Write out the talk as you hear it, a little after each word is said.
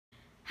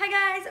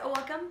guys,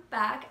 welcome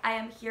back. I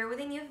am here with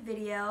a new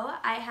video.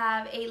 I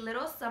have a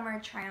little summer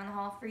try on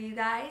haul for you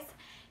guys.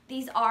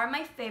 These are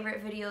my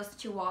favorite videos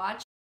to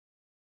watch.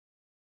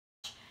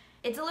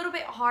 It's a little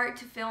bit hard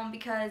to film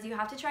because you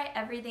have to try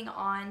everything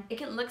on. It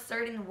can look a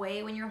certain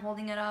way when you're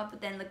holding it up,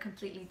 but then look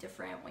completely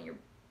different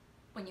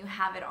when you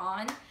have it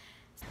on.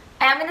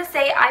 I am gonna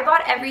say I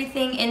bought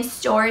everything in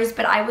stores,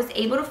 but I was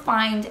able to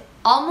find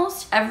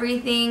almost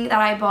everything that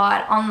I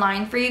bought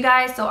online for you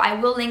guys, so I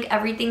will link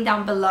everything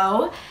down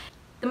below.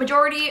 The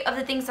majority of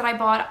the things that I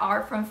bought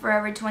are from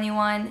Forever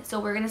 21, so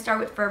we're gonna start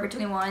with Forever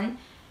 21.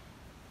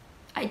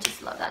 I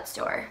just love that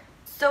store.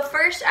 So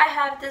first I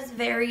have this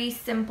very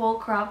simple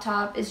crop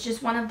top. It's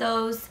just one of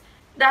those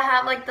that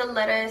have like the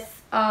lettuce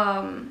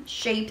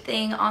shape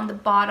thing on the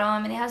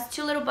bottom, and it has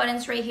two little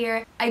buttons right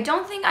here. I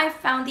don't think I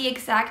found the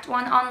exact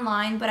one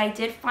online, but I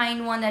did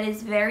find one that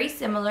is very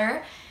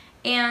similar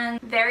and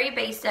very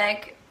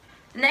basic.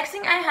 The next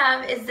thing I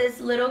have is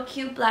this little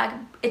cute black,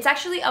 it's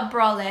actually a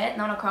bralette,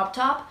 not a crop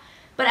top,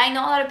 but I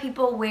know a lot of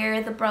people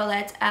wear the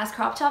bralettes as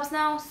crop tops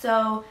now,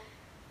 so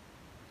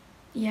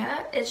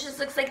yeah, it just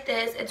looks like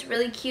this. It's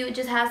really cute. It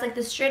just has like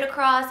the straight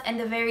across and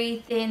the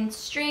very thin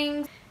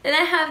strings. Then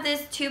I have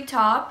this tube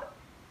top.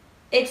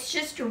 It's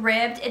just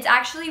ribbed. It's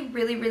actually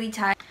really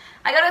tight.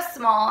 I got a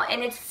small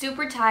and it's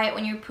super tight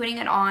when you're putting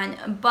it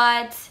on,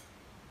 but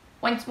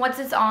once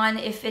it's on,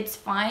 it fits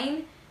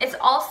fine. It's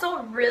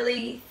also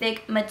really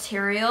thick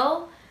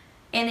material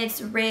and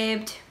it's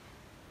ribbed.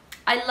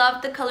 I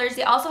love the colors.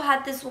 They also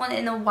had this one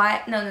in a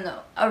white,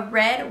 a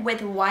red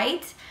with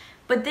white.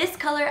 But this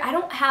color, I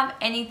don't have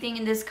anything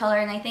in this color,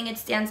 and I think it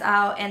stands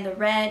out, and the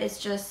red is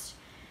just,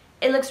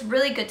 it looks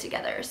really good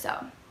together, so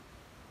I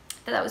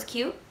thought that was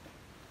cute.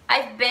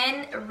 I've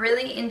been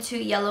really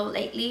into yellow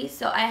lately,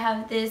 so I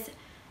have this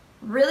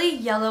really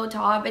yellow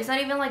top. It's not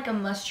even like a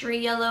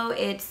mustardy yellow,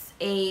 it's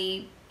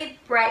a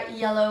bright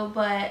yellow,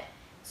 but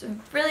it's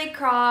really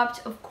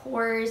cropped. Of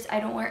course,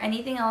 I don't wear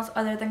anything else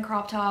other than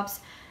crop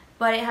tops,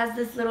 but it has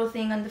this little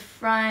thing on the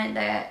front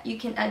that you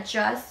can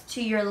adjust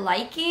to your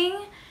liking.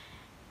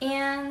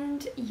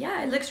 And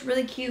yeah, it looks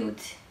really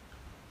cute.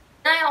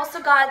 And I also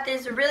got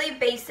this really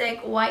basic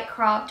white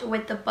cropped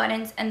with the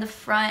buttons and the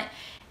front.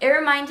 It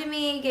reminded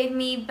me, it gave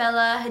me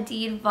Bella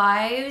Hadid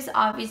vibes,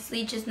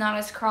 obviously just not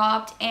as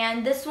cropped.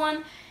 And this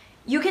one,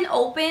 you can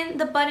open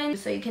the button,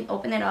 so you can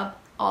open it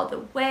up all the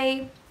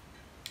way.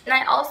 And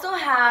I also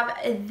have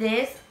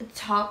this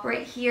top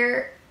right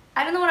here.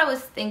 I don't know what I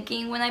was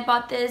thinking when I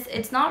bought this.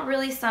 It's not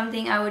really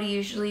something I would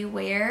usually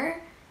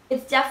wear.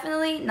 It's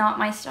definitely not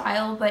my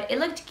style, but it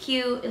looked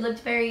cute. It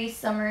looked very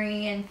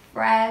summery and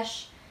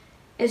fresh.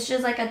 It's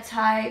just like a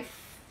tie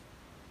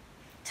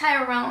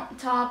around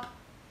top.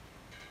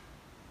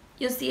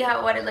 You'll see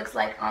what it looks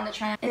like on the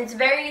try. And it's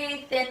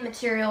very thin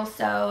material,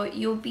 so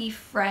you'll be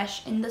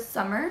fresh in the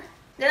summer.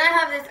 Then I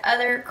have this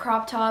other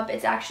crop top.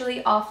 It's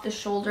actually off the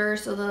shoulder,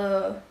 so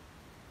the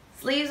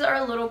sleeves are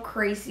a little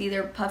crazy.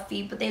 They're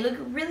puffy, but they look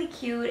really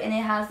cute, and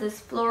it has this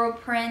floral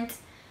print.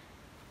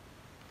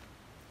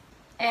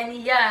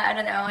 And yeah, I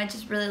don't know, I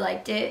just really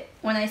liked it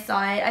when I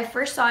saw it. I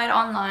first saw it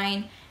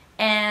online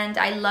and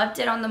I loved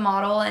it on the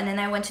model, and then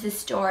I went to the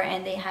store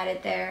and they had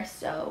it there,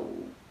 so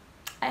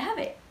I have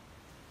it.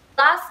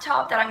 Last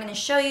top that I'm going to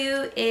show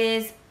you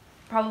is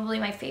probably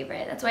my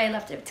favorite. That's why I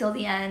left it till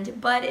the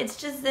end. But it's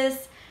just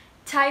this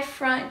tie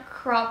front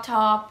crop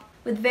top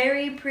with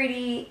very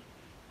pretty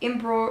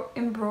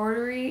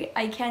embroidery.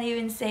 I can't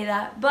even say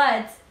that,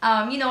 but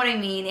you know what I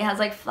mean. It has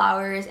like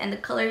flowers and the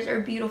colors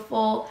are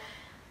beautiful.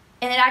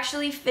 And it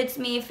actually fits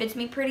me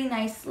pretty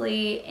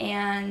nicely,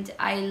 and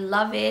I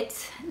love it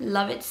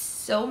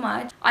so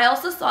much. I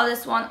also saw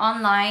this one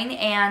online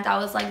and I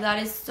was like, that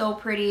is so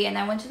pretty, and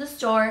I went to the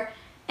store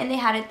and they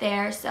had it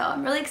there, so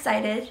I'm really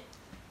excited.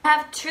 I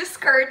have two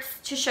skirts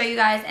to show you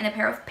guys and a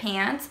pair of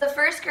pants. The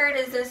first skirt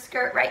is this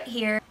skirt right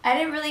here. I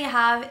didn't really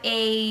have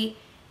a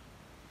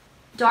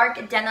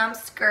dark denim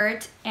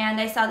skirt,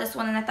 and I saw this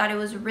one and I thought it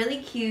was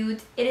really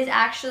cute. It is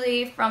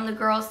actually from the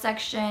girls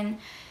section.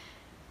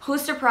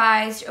 Who's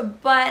surprised?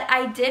 But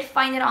I did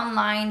find it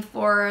online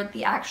for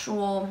the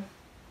actual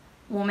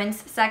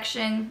women's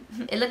section.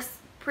 It looks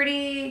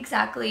pretty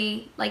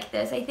exactly like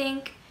this, I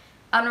think.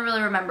 I don't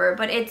really remember,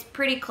 but it's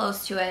pretty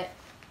close to it.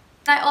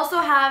 I also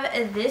have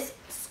this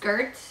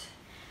skirt.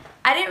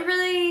 I don't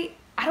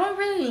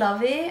really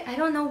love it. I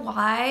don't know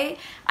why.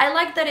 I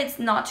like that it's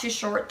not too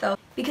short though,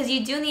 because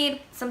you do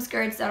need some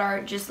skirts that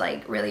are just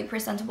like really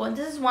presentable, and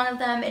this is one of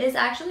them. It is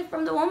actually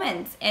from the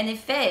women's and it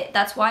fit.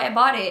 That's why I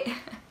bought it.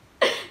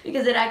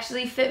 Because it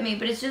actually fit me,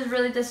 but it's just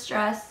really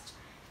distressed.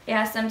 It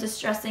has some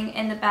distressing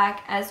in the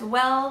back as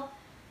well.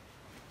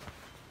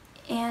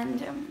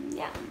 And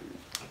yeah.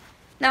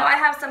 Now I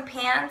have some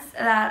pants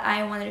that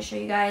I wanted to show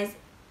you guys.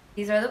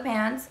 These are the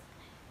pants.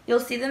 You'll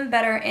see them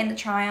better in the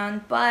try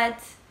on, but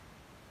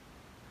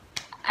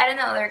I don't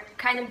know, they're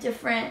kind of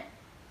different.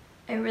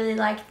 I really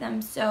like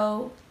them,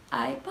 so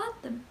I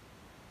bought them.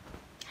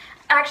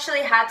 I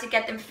actually had to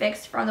get them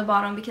fixed from the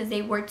bottom because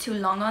they were too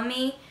long on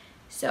me.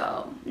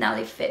 So now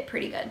they fit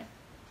pretty good.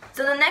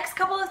 So the next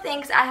couple of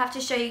things I have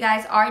to show you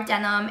guys are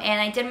denim,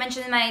 and I did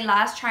mention in my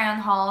last try on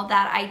haul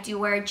that I do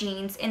wear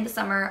jeans in the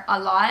summer a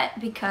lot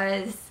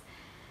because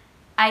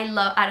I don't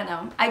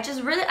know,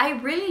 I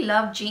really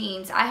love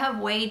jeans. I have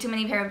way too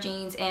many pair of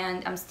jeans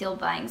and I'm still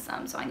buying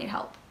some, so I need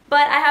help.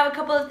 But I have a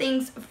couple of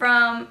things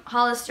from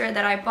Hollister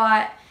that I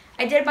bought.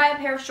 I did buy a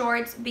pair of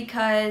shorts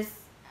because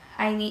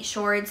I need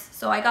shorts,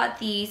 so I got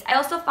these. I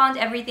also found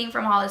everything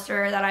from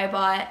Hollister that I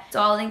bought, so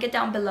I'll link it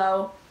down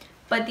below.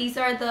 But these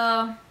are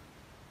the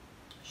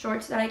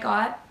shorts that I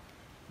got.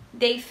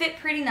 They fit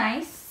pretty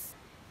nice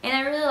and I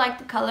really like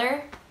the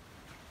color.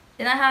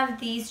 Then I have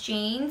these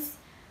jeans.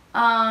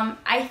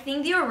 I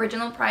think the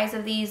original price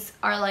of these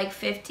are like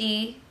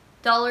 $50,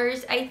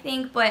 I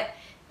think, but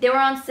they were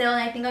on sale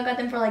and I think I got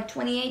them for like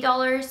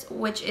 $28,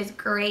 which is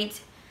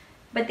great.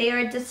 But they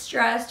are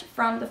distressed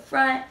from the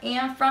front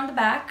and from the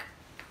back,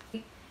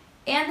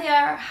 and they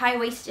are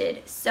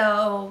high-waisted,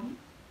 so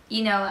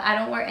you know, I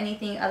don't wear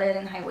anything other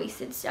than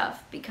high-waisted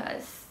stuff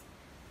because.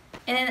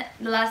 And then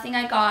the last thing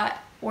I got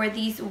were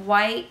these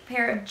white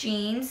pair of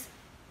jeans.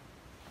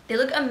 They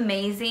look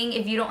amazing.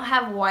 If you don't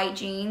have white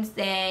jeans,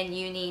 then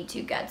you need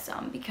to get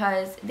some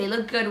because they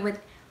look good with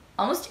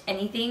almost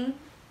anything.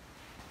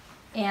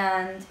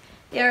 And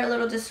they are a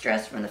little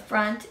distressed from the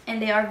front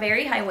and they are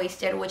very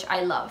high-waisted, which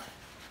I love.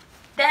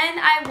 Then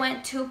I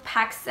went to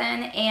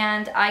Pacsun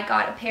and I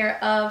got a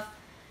pair of,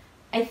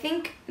 I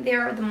think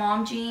they're the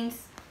mom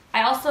jeans.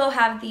 I also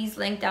have these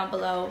linked down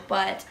below,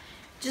 but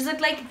just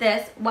look like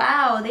this.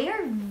 Wow, they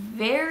are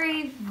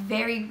very,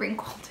 very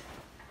wrinkled.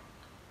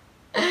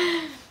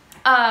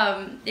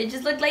 They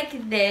just look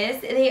like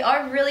this. They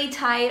are really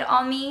tight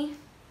on me.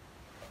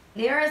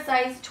 They are a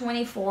size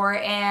 24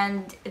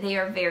 and they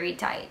are very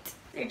tight.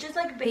 They're just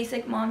like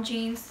basic mom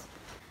jeans.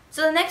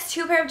 So the next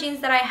two pair of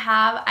jeans that I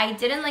have, I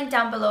didn't link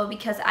down below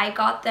because I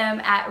got them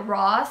at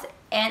Ross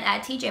and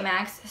at TJ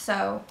Maxx.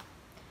 So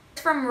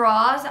from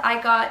Ross, I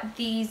got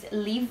these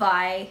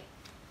Levi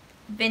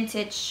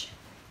vintage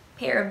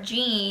pair of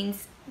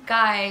jeans.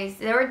 Guys,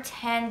 they were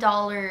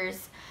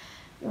 $10.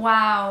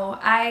 Wow,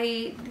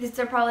 these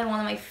are probably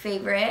one of my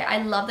favorite.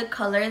 I love the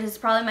color. This is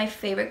probably my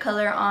favorite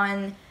color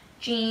on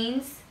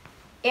jeans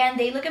and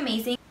they look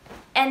amazing.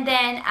 And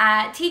then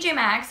at TJ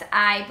Maxx,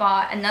 I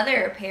bought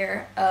another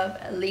pair of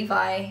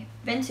Levi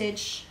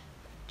vintage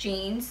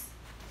jeans.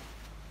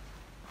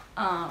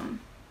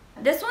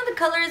 This one, the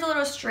color is a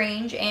little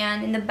strange,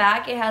 and in the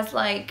back it has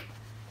like,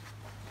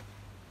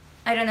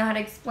 I don't know how to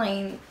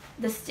explain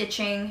the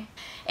stitching.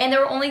 And they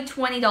were only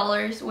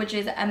 $20, which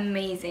is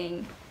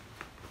amazing.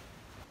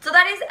 So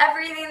that is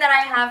everything that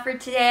I have for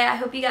today. I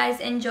hope you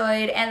guys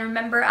enjoyed, and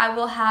remember, I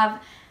will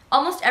have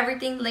almost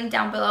everything linked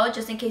down below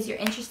just in case you're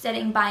interested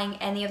in buying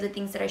any of the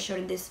things that I showed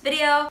in this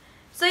video.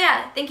 So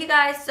yeah, thank you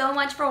guys so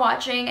much for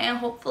watching, and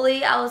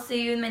hopefully I will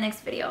see you in my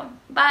next video.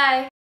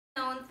 Bye!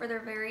 Known for their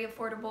very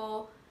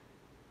affordable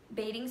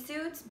bathing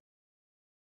suits,